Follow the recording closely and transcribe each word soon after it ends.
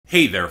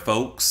Hey there,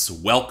 folks.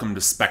 Welcome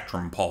to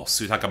Spectrum Pulse.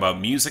 We talk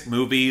about music,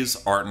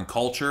 movies, art, and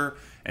culture.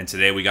 And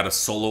today we got a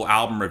solo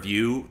album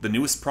review, the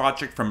newest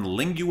project from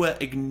Lingua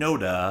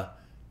Ignota,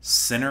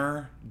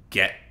 Sinner,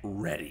 Get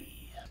Ready.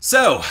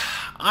 So,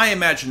 I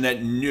imagine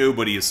that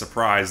nobody is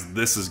surprised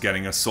this is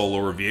getting a solo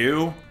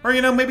review. Or,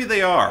 maybe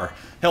they are.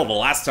 Hell, the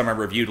last time I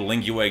reviewed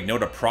Lingua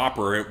Ignota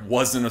proper, it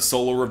wasn't a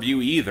solo review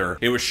either.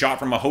 It was shot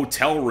from a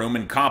hotel room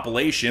in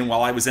compilation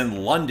while I was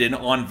in London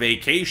on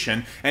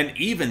vacation, and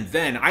even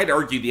then, I'd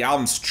argue the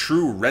album's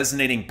true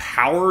resonating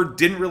power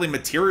didn't really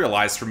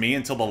materialize for me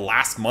until the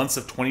last months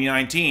of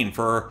 2019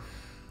 for,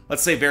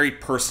 let's say, very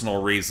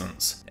personal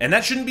reasons. And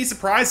that shouldn't be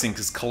surprising,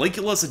 because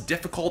Caligula is a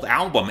difficult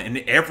album in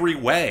every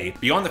way.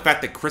 Beyond the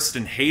fact that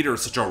Kristen Hayter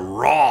is such a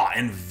raw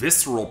and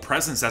visceral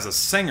presence as a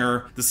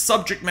singer, the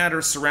subject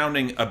matter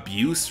surrounding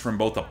abuse from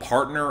both a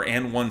partner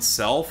and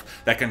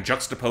oneself that can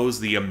juxtapose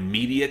the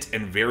immediate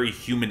and very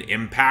human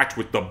impact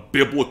with the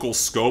biblical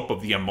scope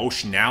of the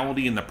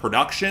emotionality in the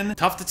production,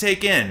 tough to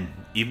take in,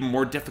 even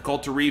more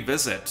difficult to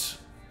revisit.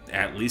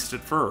 At least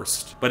at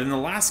first. But in the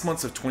last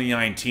months of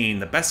 2019,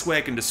 the best way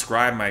I can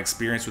describe my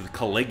experience with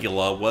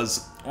Caligula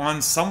was on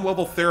some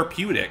level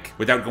therapeutic.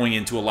 Without going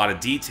into a lot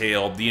of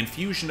detail, the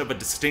infusion of a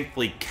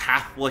distinctly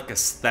Catholic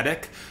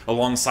aesthetic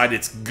alongside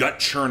its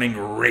gut-churning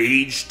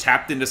rage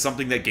tapped into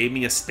something that gave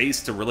me a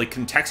space to really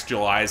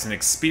contextualize and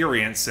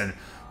experience and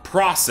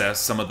process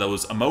some of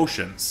those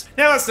emotions.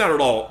 Now, that's not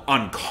at all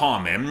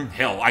uncommon.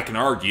 Hell, I can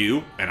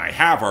argue, and I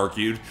have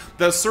argued,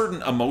 that a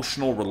certain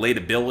emotional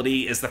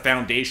relatability is the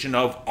foundation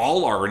of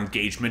all our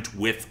engagement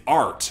with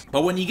art.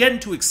 But when you get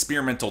into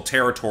experimental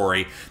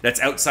territory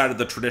that's outside of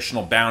the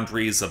traditional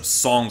boundaries of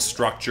song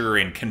structure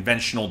and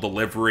conventional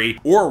delivery,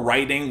 or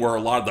writing where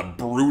a lot of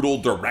the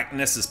brutal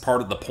directness is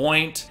part of the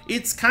point,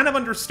 it's kind of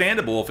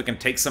understandable if it can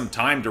take some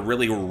time to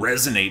really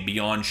resonate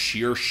beyond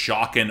sheer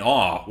shock and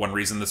awe. One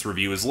reason this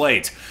review is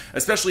late,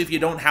 especially if you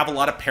don't have a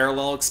lot of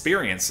parallel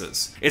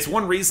experiences. It's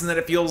one reason that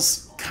it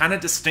feels kind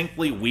of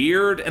distinctly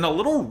weird and a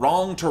little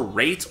wrong to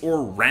rate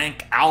or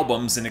rank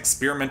albums in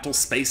experimental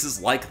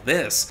spaces like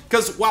this.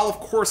 Because while of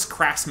course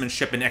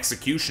craftsmanship and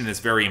execution is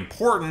very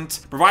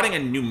important, providing a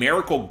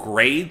numerical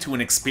grade to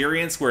an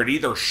experience where it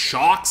either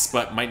shocks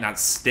but might not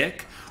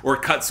stick, or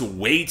cuts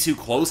way too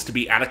close to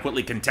be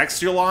adequately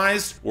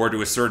contextualized, or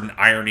to a certain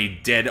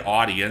irony-dead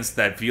audience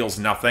that feels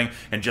nothing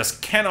and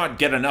just cannot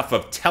get enough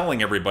of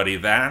telling everybody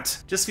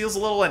that, just feels a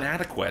little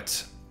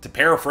inadequate. To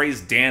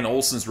paraphrase Dan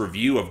Olson's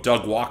review of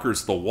Doug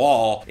Walker's The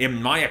Wall,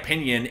 in my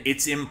opinion,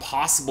 it's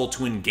impossible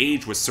to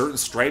engage with certain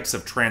stripes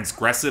of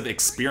transgressive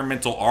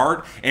experimental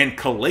art, and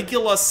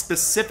Caligula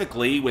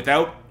specifically,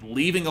 without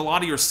leaving a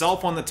lot of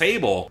yourself on the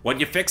table. What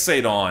you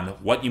fixate on,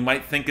 what you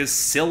might think is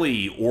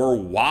silly, or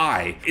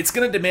why. It's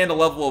going to demand a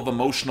level of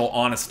emotional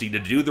honesty to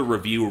do the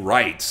review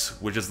right,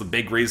 which is the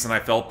big reason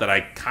I felt that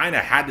I kind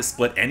of had to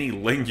split any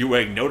Lingua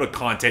Ignota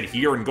content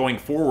here and going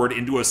forward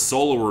into a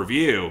solo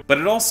review. But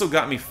it also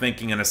got me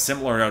thinking in a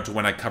similar note to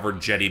when I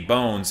covered Jetty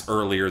Bones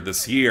earlier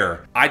this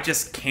year. I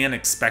just can't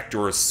expect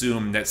or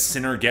assume that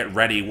Sinner Get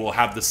Ready will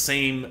have the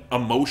same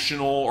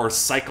emotional or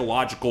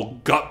psychological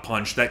gut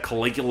punch that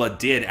Caligula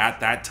did at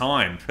that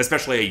time,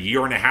 especially a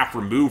year and a half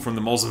removed from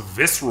the most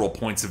visceral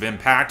points of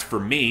impact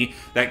for me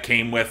that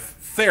came with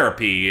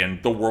therapy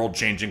and the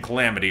world-changing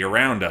calamity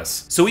around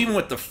us. So even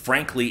with the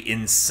frankly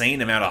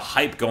insane amount of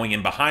hype going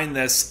in behind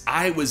this,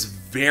 I was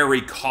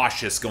very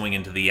cautious going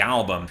into the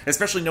album,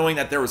 especially knowing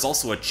that there was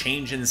also a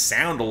change in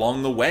sound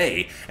along the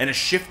way, and a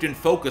shift in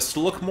focus to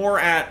look more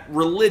at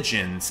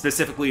religion,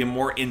 specifically a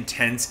more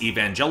intense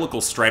evangelical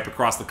stripe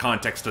across the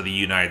context of the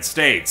United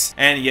States.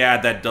 And yeah,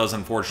 that does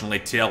unfortunately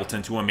tilt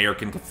into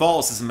American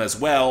Catholicism as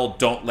well,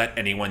 don't let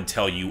anyone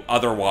tell you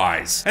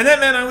otherwise. And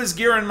that meant I was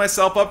gearing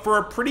myself up for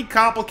a pretty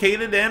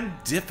complicated and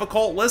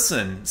difficult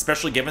listen,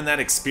 especially given that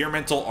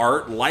experimental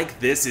art like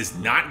this is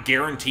not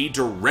guaranteed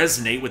to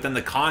resonate within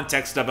the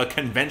context of a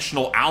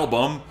conventional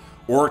album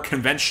or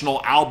conventional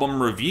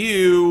album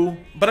review.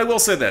 But I will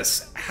say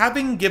this,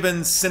 having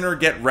given Sinner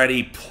Get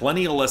Ready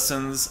plenty of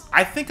listens,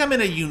 I think I'm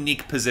in a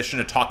unique position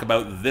to talk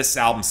about this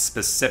album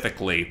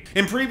specifically.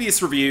 In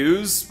previous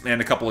reviews,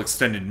 and a couple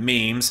extended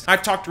memes,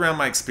 I've talked around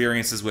my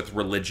experiences with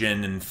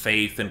religion and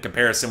faith in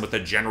comparison with a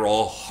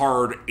general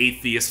hard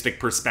atheistic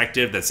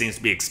perspective that seems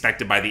to be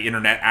expected by the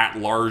internet at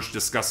large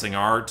discussing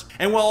art.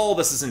 And while all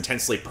this is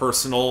intensely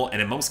personal,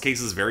 and in most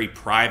cases very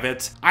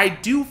private, I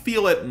do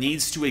feel it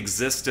needs to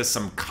exist as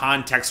some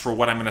context for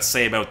what I'm going to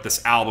say about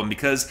this album,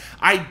 because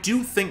I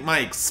do think my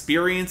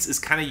experience is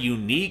kind of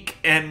unique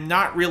and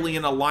not really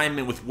in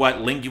alignment with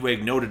what Lingua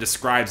Ignota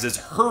describes as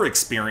her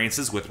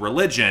experiences with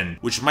religion,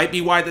 which might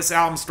be why this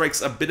album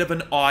strikes a bit of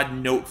an odd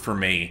note for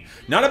me.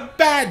 Not a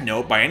bad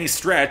note by any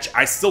stretch,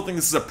 I still think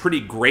this is a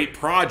pretty great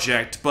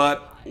project,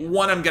 but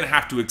one I'm going to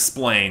have to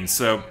explain,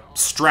 so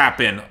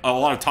strap in. A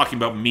lot of talking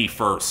about me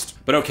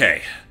first. But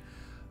okay.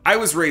 I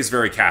was raised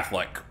very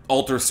Catholic.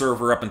 Altar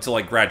server up until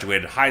I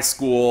graduated high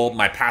school.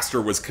 My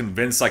pastor was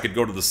convinced I could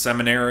go to the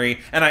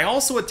seminary. And I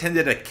also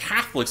attended a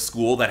Catholic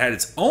school that had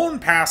its own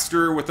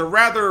pastor with a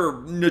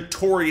rather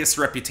notorious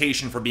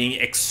reputation for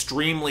being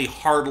extremely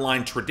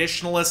hardline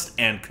traditionalist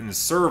and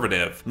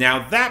conservative.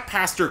 Now, that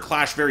pastor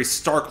clashed very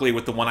starkly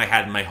with the one I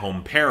had in my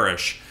home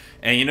parish.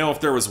 And you know, if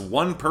there was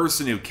one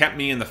person who kept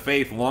me in the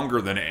faith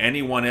longer than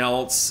anyone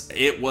else,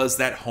 it was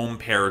that home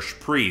parish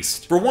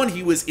priest. For one,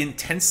 he was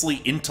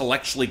intensely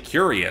intellectually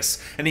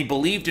curious, and he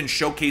believed in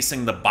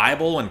showcasing the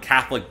Bible and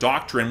Catholic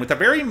doctrine with a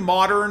very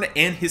modern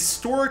and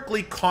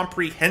historically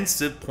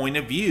comprehensive point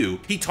of view.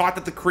 He taught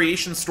that the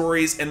creation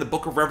stories in the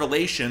book of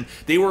Revelation,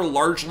 they were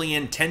largely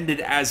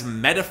intended as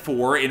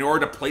metaphor in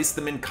order to place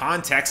them in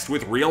context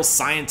with real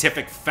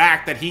scientific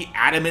fact that he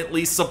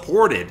adamantly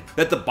supported.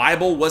 That the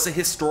Bible was a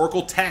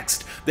historical text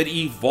that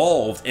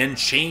evolved and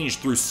changed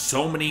through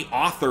so many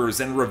authors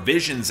and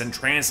revisions and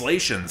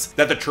translations,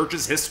 that the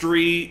church's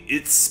history,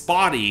 it's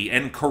spotty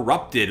and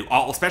corrupted,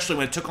 especially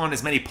when it took on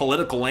as many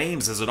political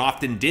aims as it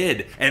often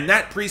did. And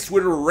that priest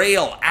would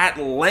rail at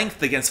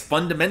length against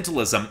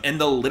fundamentalism and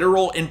the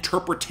literal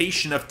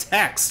interpretation of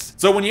text.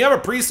 So when you have a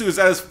priest who's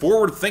as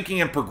forward-thinking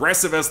and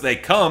progressive as they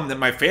come, that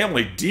my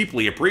family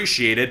deeply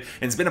appreciated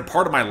and has been a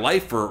part of my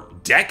life for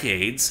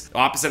decades,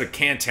 opposite a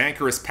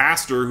cantankerous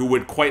pastor who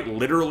would quite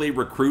literally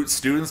recruit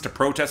students to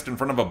protest in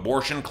front of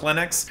abortion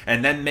clinics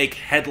and then make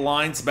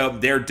headlines about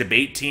their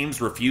debate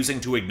teams refusing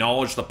to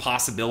acknowledge the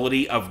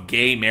possibility of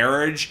gay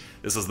marriage.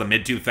 This is the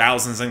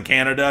mid-2000s in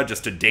Canada,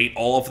 just to date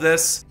all of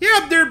this.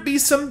 Yeah, there'd be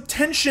some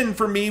tension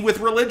for me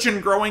with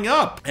religion growing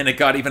up. And it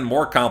got even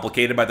more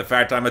complicated by the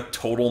fact I'm a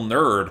total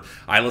nerd.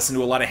 I listened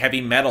to a lot of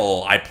heavy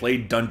metal. I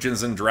played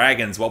Dungeons and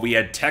Dragons while we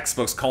had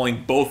textbooks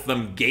calling both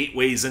them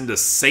gateways into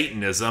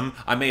Satanism.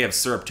 I may have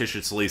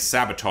surreptitiously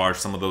sabotaged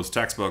some of those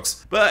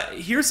textbooks. But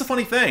here's the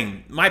funny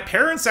thing. My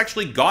parents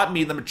actually got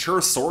me the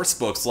mature source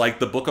books like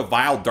the Book of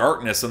Vile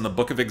Darkness and the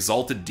Book of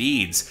Exalted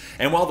Deeds.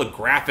 And while the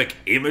graphic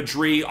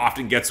imagery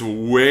often gets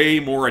way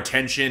more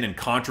attention and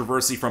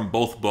controversy from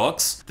both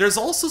books, there's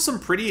also some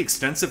pretty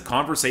extensive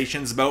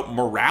conversations about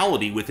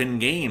morality within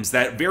games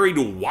that varied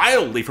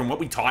wildly from what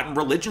we taught in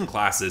religion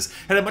classes,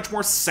 had a much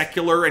more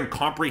secular and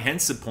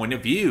comprehensive point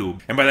of view.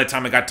 And by the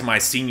time I got to my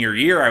senior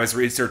year, I was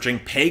researching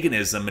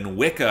paganism and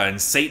Wicca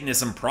and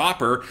Satanism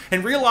proper,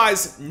 and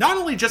realized not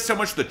only just how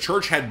much the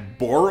church had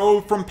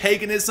borrowed from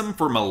paganism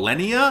for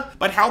millennia,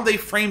 but how they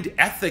framed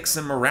ethics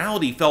and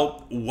morality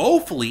felt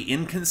woefully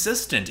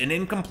inconsistent and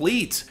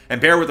incomplete.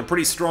 And bear with a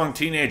pretty strong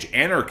teenage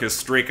anarchist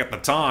streak at the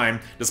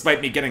time,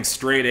 despite me getting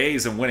straight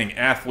A's and winning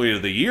Athlete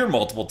of the Year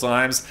multiple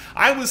times,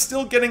 I was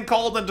still getting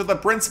called into the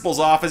principal's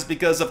office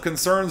because of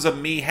concerns of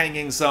me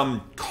hanging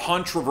some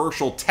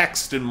controversial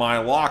text in my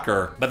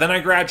locker. But then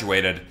I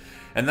graduated.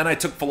 And then I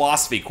took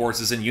philosophy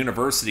courses in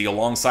university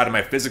alongside of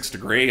my physics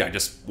degree. I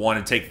just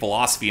wanted to take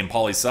philosophy and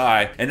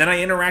poli-sci. And then I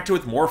interacted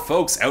with more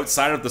folks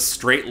outside of the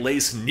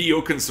straight-laced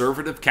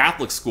neoconservative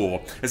Catholic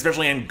school,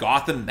 especially in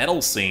goth and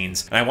metal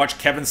scenes. And I watched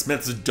Kevin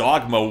Smith's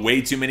Dogma way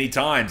too many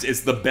times.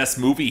 It's the best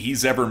movie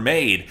he's ever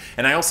made.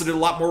 And I also did a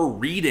lot more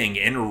reading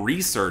and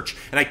research.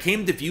 And I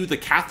came to view the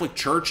Catholic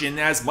Church in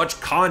as much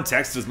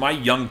context as my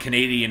young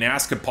Canadian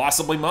ass could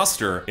possibly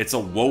muster. It's a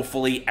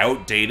woefully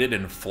outdated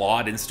and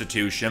flawed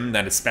institution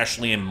that,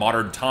 especially in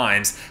modern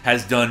times,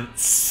 has done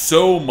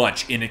so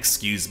much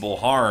inexcusable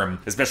harm,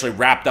 especially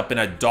wrapped up in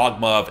a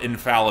dogma of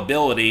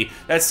infallibility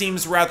that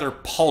seems rather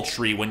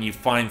paltry when you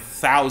find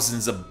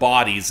thousands of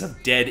bodies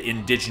of dead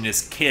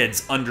indigenous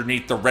kids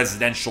underneath the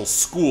residential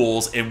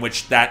schools in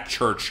which that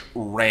church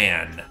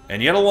ran.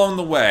 And yet along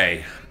the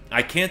way,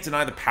 I can't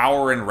deny the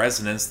power and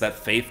resonance that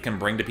faith can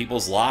bring to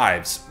people's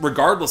lives,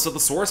 regardless of the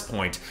source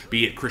point,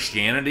 be it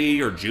Christianity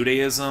or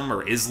Judaism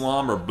or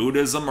Islam or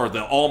Buddhism or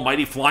the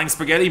almighty flying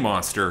spaghetti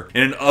monster.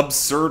 In an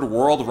absurd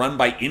world run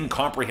by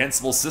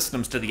incomprehensible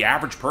systems to the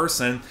average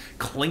person,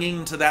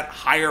 clinging to that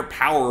higher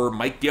power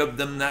might give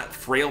them that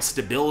frail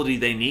stability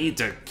they need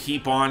to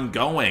keep on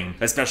going,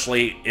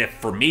 especially if,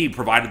 for me,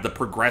 provided the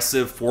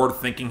progressive,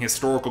 forward-thinking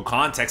historical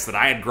context that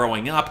I had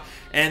growing up,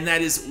 and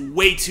that is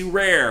way too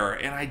rare,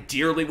 and I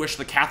dearly wish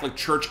the Catholic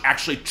Church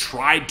actually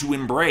tried to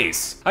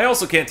embrace. I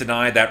also can't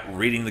deny that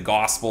reading the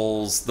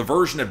Gospels, the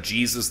version of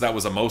Jesus that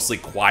was a mostly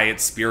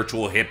quiet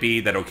spiritual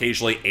hippie that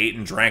occasionally ate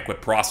and drank with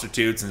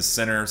prostitutes and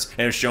sinners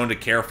and is shown to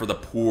care for the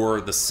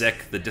poor, the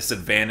sick, the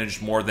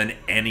disadvantaged more than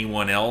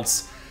anyone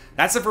else,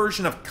 that's a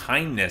version of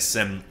kindness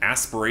and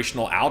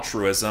aspirational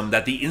altruism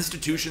that the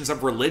institutions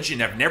of religion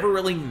have never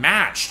really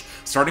matched,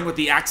 starting with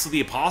the Acts of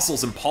the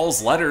Apostles and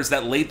Paul's letters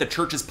that laid the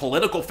church's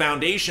political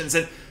foundations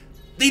and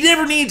They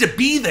never needed to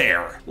be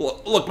there.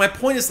 Look, my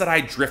point is that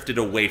I drifted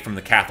away from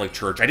the Catholic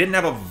Church. I didn't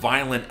have a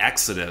violent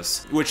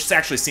exodus, which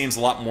actually seems a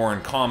lot more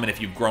in common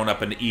if you've grown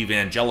up in an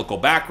evangelical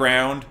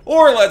background,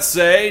 or let's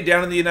say,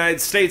 down in the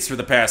United States for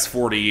the past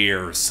 40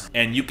 years.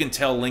 And you can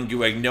tell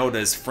Lingua Ignota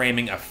is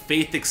framing a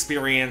faith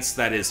experience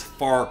that is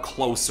far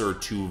closer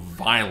to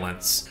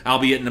violence,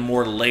 albeit in a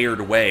more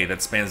layered way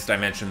that spans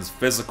dimensions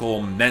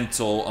physical,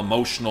 mental,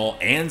 emotional,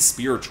 and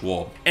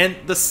spiritual. And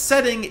the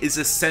setting is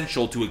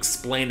essential to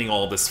explaining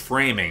all this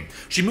framing.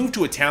 She moved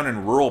to a town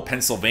in rural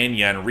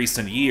Pennsylvania in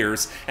recent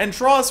years and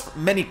draws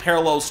many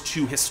parallels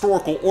to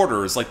historical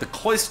orders like the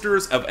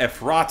cloisters of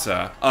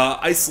EPHRATA, an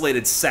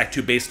isolated sect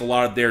who based a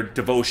lot of their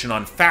devotion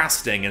on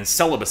fasting and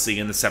celibacy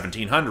in the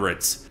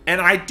 1700s. And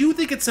I do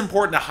think it's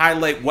important to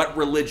highlight what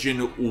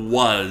religion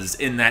was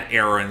in that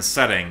era and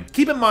setting.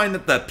 Keep in mind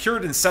that the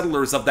Puritan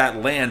settlers of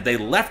that land, they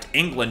left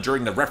England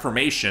during the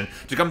Reformation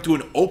to come to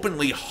an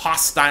openly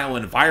hostile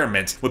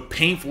environment with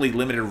painfully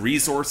limited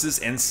resources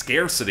and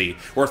scarcity,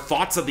 where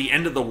thoughts of the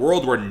end of the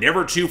world were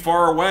never too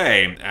far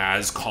away,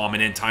 as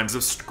common in times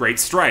of great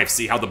strife.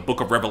 See how the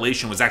Book of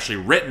Revelation was actually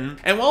written.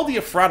 And while the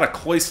EPHRATA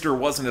cloister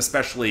wasn't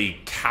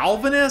especially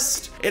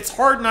Calvinist, it's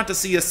hard not to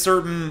see a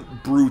certain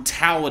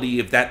brutality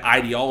of that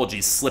ideology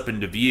slip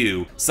into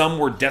view. Some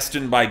were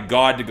destined by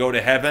God to go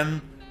to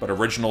heaven, but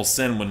original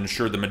sin would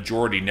ensure the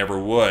majority never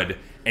would.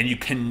 And you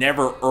can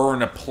never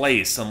earn a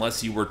place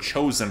unless you were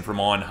chosen from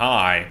on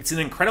high. It's an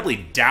incredibly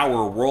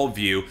dour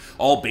worldview,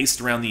 all based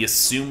around the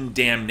assumed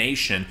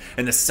damnation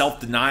and the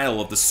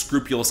self-denial of the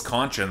scrupulous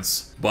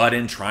conscience. But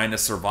in trying to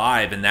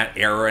survive in that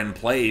era and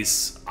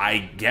place, I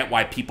get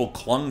why people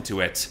clung to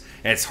it.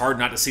 And it's hard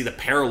not to see the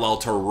parallel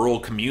to rural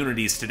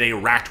communities today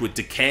racked with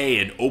decay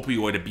and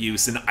opioid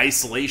abuse and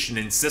isolation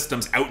in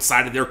systems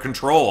outside of their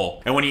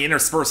control. And when you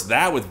intersperse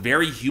that with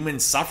very human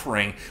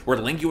suffering, where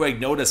Lingua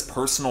Ignota's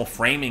personal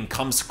framing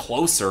comes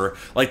closer,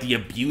 like the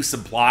abuse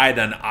implied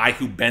on I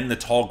who bend the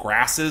tall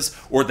grasses,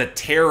 or the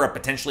terror of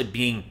potentially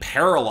being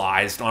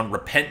paralyzed on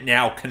repent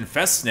now,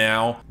 confess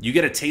now, you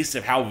get a taste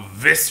of how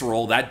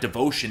visceral that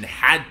devotion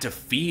had to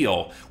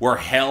feel, where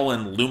hell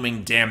and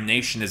looming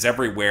damnation is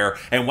everywhere,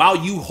 and while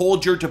you hold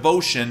your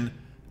devotion,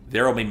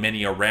 there will be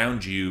many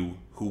around you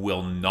who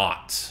will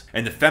not.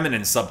 And the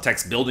feminine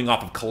subtext building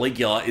off of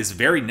Caligula is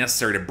very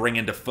necessary to bring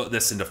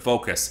this into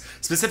focus,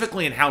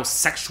 specifically in how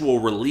sexual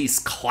release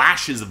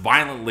clashes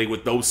violently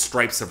with those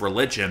stripes of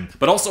religion,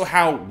 but also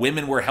how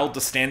women were held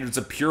to standards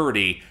of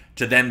purity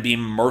to then be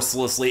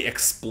mercilessly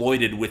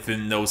exploited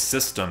within those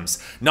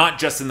systems, not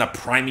just in the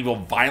primeval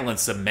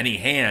violence of many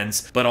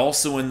hands, but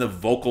also in the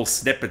vocal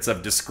snippets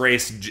of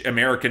disgraced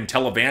American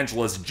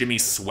televangelist Jimmy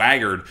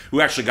Swaggart, who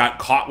actually got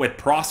caught with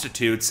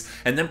prostitutes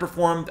and then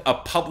performed a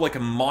public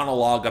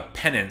monologue of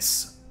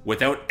penance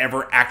without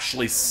ever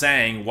actually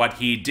saying what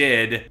he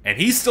did, and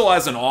he still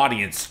has an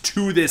audience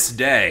to this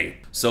day.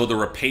 So the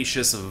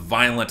rapacious,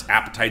 violent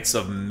appetites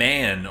of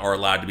man are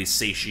allowed to be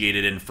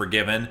satiated and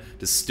forgiven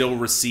to still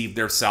receive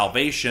their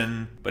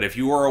salvation. But if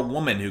you are a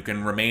woman who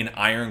can remain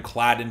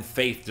ironclad in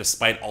faith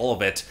despite all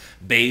of it,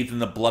 bathed in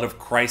the blood of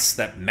Christ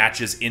that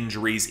matches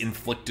injuries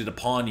inflicted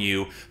upon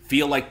you,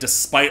 feel like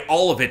despite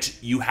all of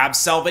it, you have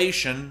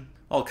salvation,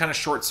 well, it kind of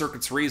short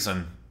circuits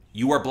reason.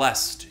 You are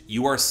blessed.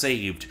 You are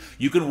saved.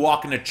 You can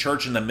walk into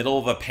church in the middle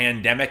of a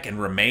pandemic and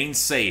remain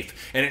safe.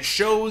 And it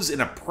shows in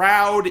a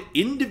proud,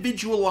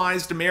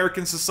 individualized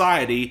American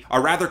society a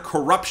rather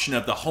corruption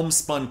of the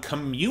homespun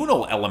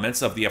communal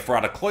elements of the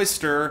EPHRATA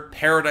cloister.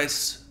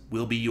 Paradise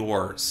will be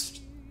yours.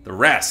 The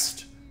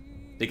rest,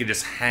 they can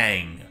just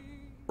hang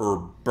or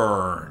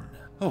burn.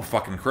 Oh,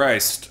 fucking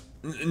Christ.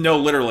 No,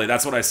 literally,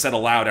 that's what I said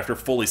aloud after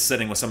fully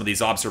sitting with some of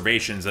these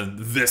observations and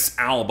this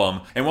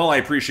album. And while I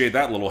appreciate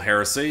that little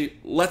heresy,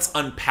 let's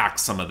unpack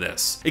some of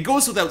this. It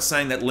goes without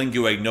saying that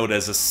Lingua Ignota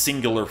is a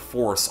singular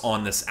force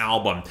on this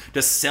album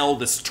to sell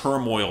this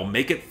turmoil,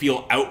 make it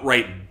feel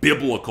outright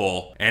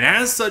biblical. And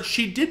as such,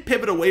 she did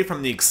pivot away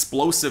from the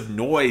explosive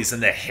noise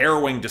and the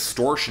harrowing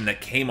distortion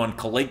that came on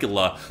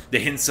Caligula. The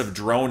hints of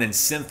drone and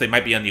synth that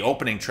might be on the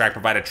opening track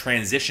provide a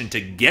transition to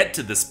get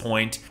to this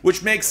point,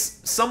 which makes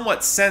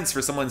somewhat sense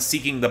for someone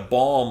seeking the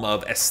balm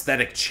of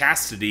aesthetic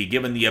chastity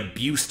given the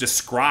abuse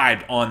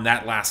described on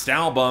that last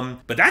album.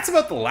 But that's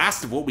about the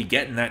last of what we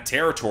get in that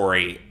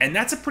territory, and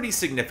that's a pretty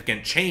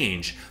significant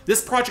change.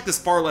 This project is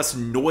far less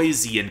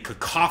noisy and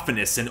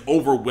cacophonous and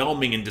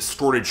overwhelming and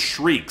distorted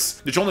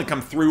shrieks, which only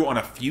come through on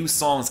a few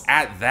songs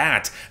at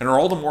that, and are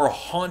all the more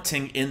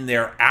haunting in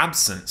their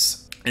absence.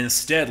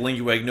 Instead,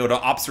 Lingua Ignota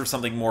opts for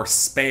something more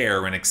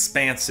spare and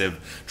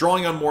expansive,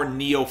 drawing on more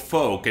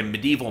Neofolk and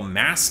medieval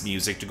mass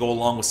music to go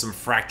along with some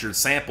fractured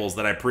samples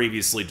that I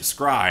previously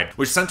described,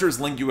 which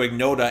centers Lingua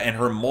Ignota and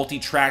her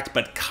multi-tracked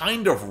but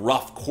kind of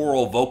rough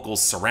choral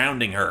vocals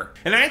surrounding her.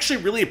 And I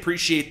actually really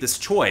appreciate this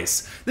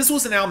choice. This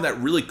was an album that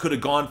really could have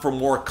gone for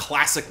more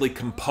classically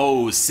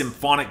composed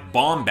symphonic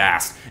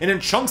bombast, and in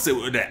chunks it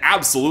would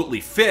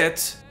absolutely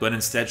fit, but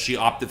instead she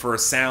opted for a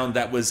sound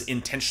that was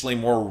intentionally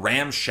more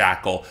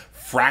ramshackle,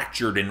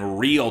 fractured and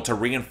real to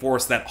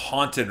reinforce that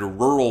haunted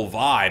rural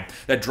vibe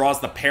that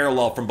draws the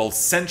parallel from both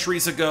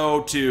centuries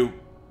ago to,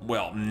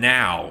 well,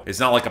 now. It's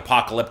not like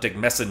apocalyptic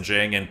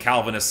messaging and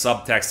Calvinist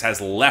subtext has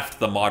left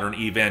the modern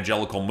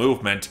evangelical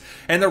movement,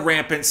 and the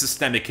rampant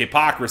systemic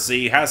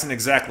hypocrisy hasn't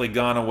exactly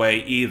gone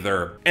away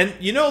either. And,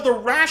 you know, the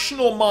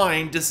rational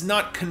mind does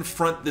not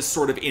confront this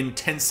sort of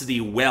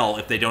intensity well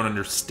if they don't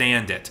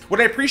understand it.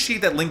 What I appreciate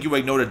that Lingua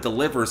Ignota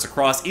delivers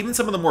across even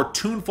some of the more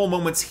tuneful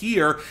moments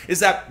here is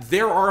that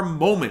there are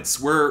moments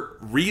where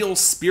real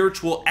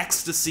spiritual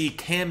ecstasy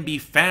can be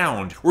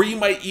found, where you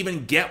might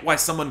even get why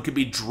someone could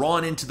be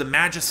drawn into the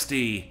majesty.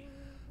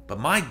 But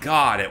my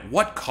God, at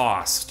what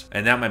cost?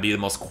 And that might be the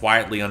most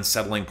quietly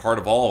unsettling part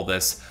of all of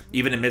this,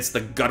 even amidst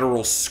the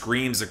guttural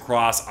screams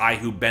across "I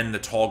who bend the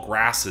tall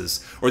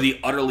grasses," or the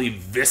utterly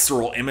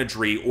visceral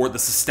imagery, or the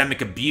systemic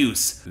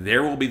abuse.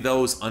 There will be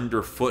those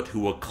underfoot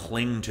who will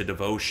cling to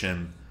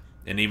devotion.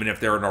 And even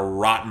if they're in a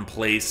rotten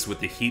place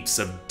with the heaps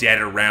of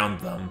dead around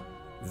them,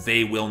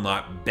 they will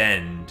not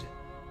bend,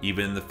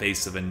 even in the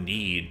face of a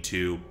need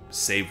to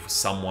save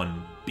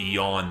someone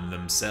beyond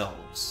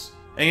themselves.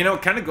 And you know,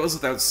 it kind of goes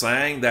without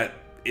saying that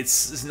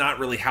it's not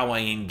really how I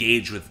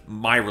engage with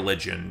my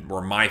religion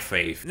or my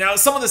faith. Now,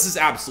 some of this is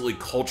absolutely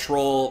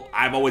cultural.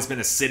 I've always been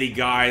a city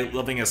guy.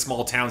 Living in a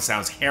small town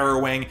sounds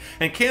harrowing,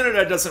 and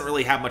Canada doesn't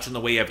really have much in the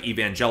way of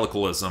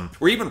evangelicalism.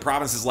 Or even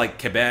provinces like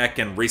Quebec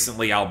and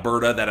recently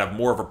Alberta that have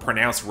more of a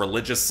pronounced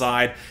religious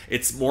side.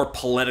 It's more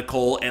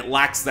political. It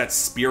lacks that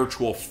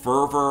spiritual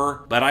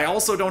fervor. But I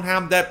also don't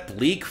have that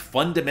bleak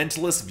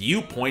fundamentalist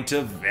viewpoint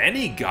of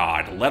any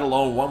god, let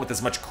alone one with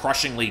as much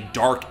crushingly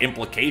dark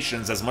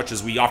implications as much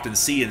as we often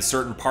see in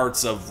certain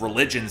parts of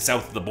religion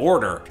south of the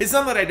border. It's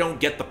not that I don't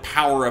get the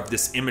power of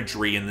this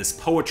imagery and this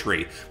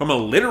poetry from a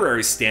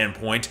literary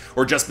standpoint,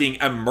 or just being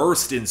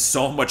immersed in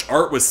so much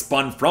art was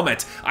spun from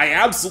it. I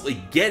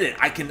absolutely get it.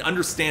 I can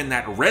understand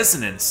that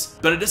resonance,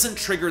 but it doesn't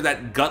trigger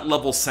that gut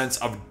level sense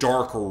of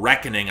dark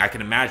reckoning I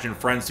can imagine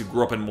friends who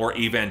grew up in more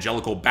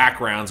evangelical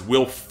backgrounds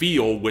will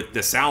feel with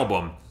this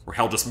album. Or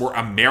hell, just more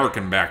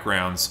American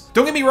backgrounds.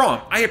 Don't get me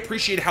wrong, I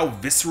appreciate how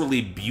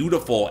viscerally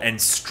beautiful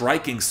and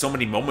striking so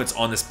many moments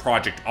on this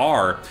project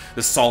are.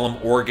 The solemn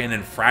organ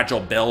and fragile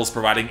bells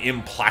providing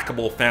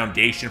implacable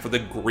foundation for the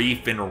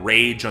grief and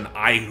rage on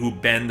 "I who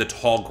bend the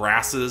tall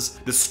grasses,"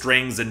 the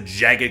strings and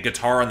jagged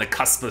guitar on the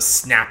cusp of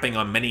snapping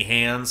on many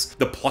hands,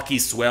 the plucky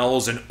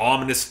swells and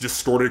ominous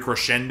distorted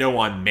crescendo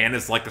on "Man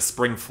is like a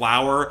spring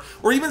flower,"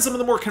 or even some of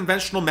the more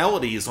conventional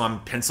melodies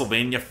on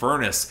 "Pennsylvania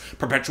Furnace,"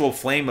 "Perpetual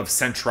Flame" of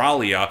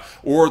Centralia,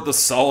 or "The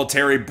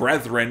Solitary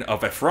Brethren"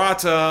 of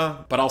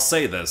EPHRATA. But I'll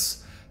say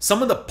this,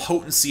 some of the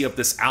potency of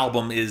this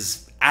album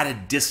is at a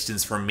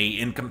distance from me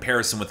in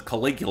comparison with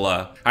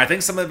Caligula. I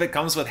think some of it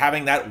comes with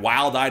having that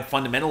wild-eyed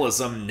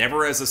fundamentalism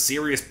never as a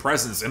serious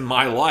presence in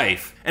my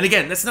life. And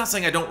again, that's not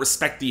saying I don't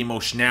respect the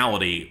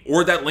emotionality,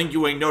 or that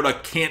Lingua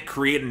Ignota can't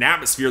create an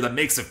atmosphere that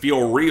makes it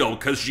feel real,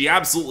 because she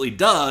absolutely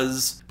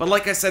does. But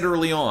like I said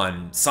early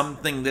on,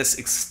 something this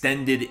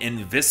extended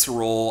and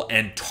visceral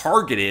and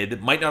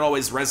targeted might not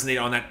always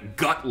resonate on that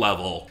gut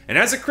level. And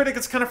as a critic,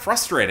 it's kind of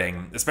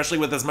frustrating, especially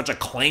with as much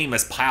acclaim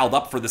as piled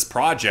up for this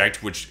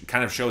project, which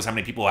kind of shows how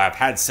many people have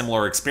had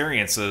similar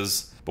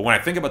experiences. But when I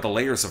think about the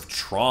layers of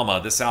trauma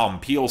this album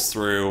peels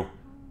through,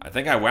 I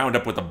think I wound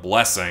up with a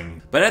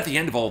blessing. But at the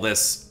end of all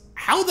this,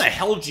 how the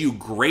hell do you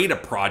grade a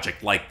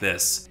project like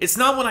this? It's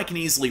not one I can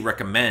easily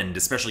recommend,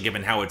 especially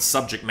given how its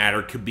subject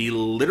matter could be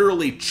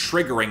literally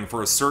triggering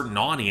for a certain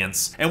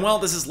audience. And while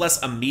this is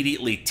less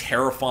immediately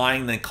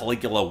terrifying than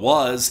Caligula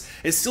was,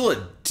 it's still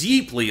a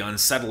deeply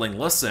unsettling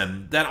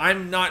listen that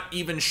I'm not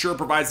even sure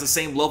provides the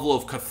same level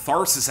of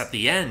catharsis at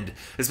the end,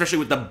 especially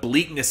with the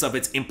bleakness of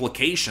its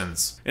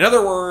implications. In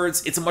other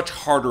words, it's a much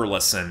harder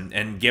listen,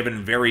 and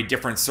given very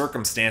different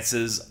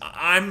circumstances,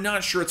 I'm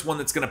not sure it's one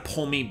that's going to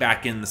pull me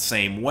back in the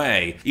same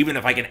way, even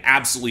if I can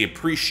absolutely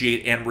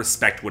appreciate and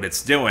respect what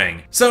it's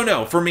doing. So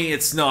no, for me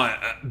it's not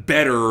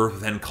better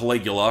than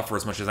Caligula, for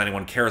as much as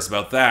anyone cares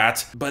about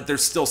that, but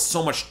there's still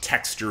so much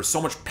texture,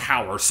 so much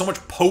power, so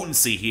much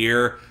potency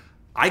here.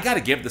 I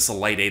gotta give this a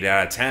light 8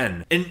 out of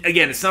 10. And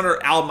again, it's not an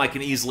album I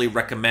can easily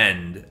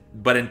recommend,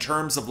 but in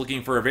terms of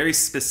looking for a very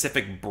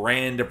specific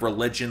brand of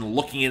religion,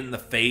 looking it in the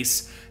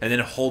face, and then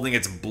holding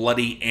its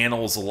bloody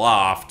annals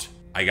aloft,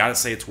 I gotta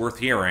say it's worth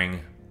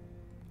hearing.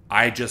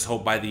 I just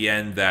hope by the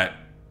end that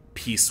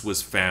peace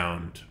was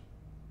found,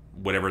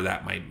 whatever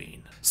that might mean.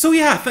 So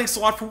yeah, thanks a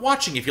lot for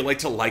watching. If you'd like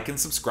to like and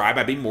subscribe,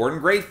 I'd be more than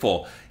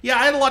grateful. Yeah,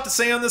 I had a lot to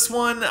say on this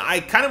one. I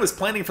kind of was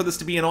planning for this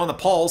to be an On the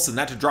Pulse and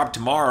that to drop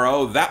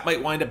tomorrow. That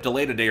might wind up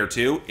delayed a day or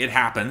two. It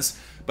happens.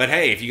 But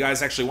hey, if you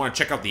guys actually want to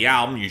check out the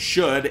album, you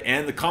should,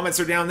 and the comments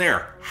are down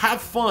there.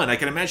 Have fun. I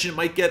can imagine it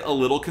might get a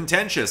little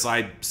contentious.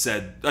 I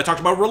talked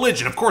about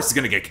religion. Of course it's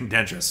going to get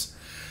contentious.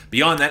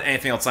 Beyond that,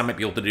 anything else I might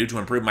be able to do to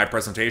improve my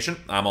presentation,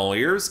 I'm all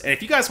ears. And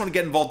if you guys want to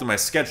get involved in my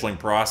scheduling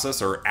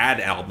process or add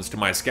albums to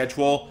my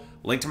schedule,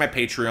 link to my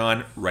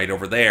Patreon right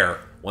over there.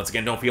 Once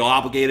again, don't feel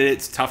obligated.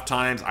 It's tough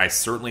times. I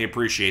certainly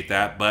appreciate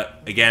that.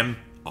 But again,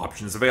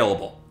 options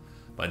available.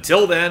 But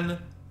until then,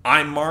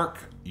 I'm Mark.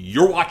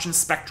 You're watching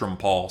Spectrum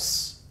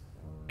Pulse,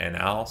 and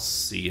I'll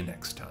see you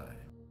next time.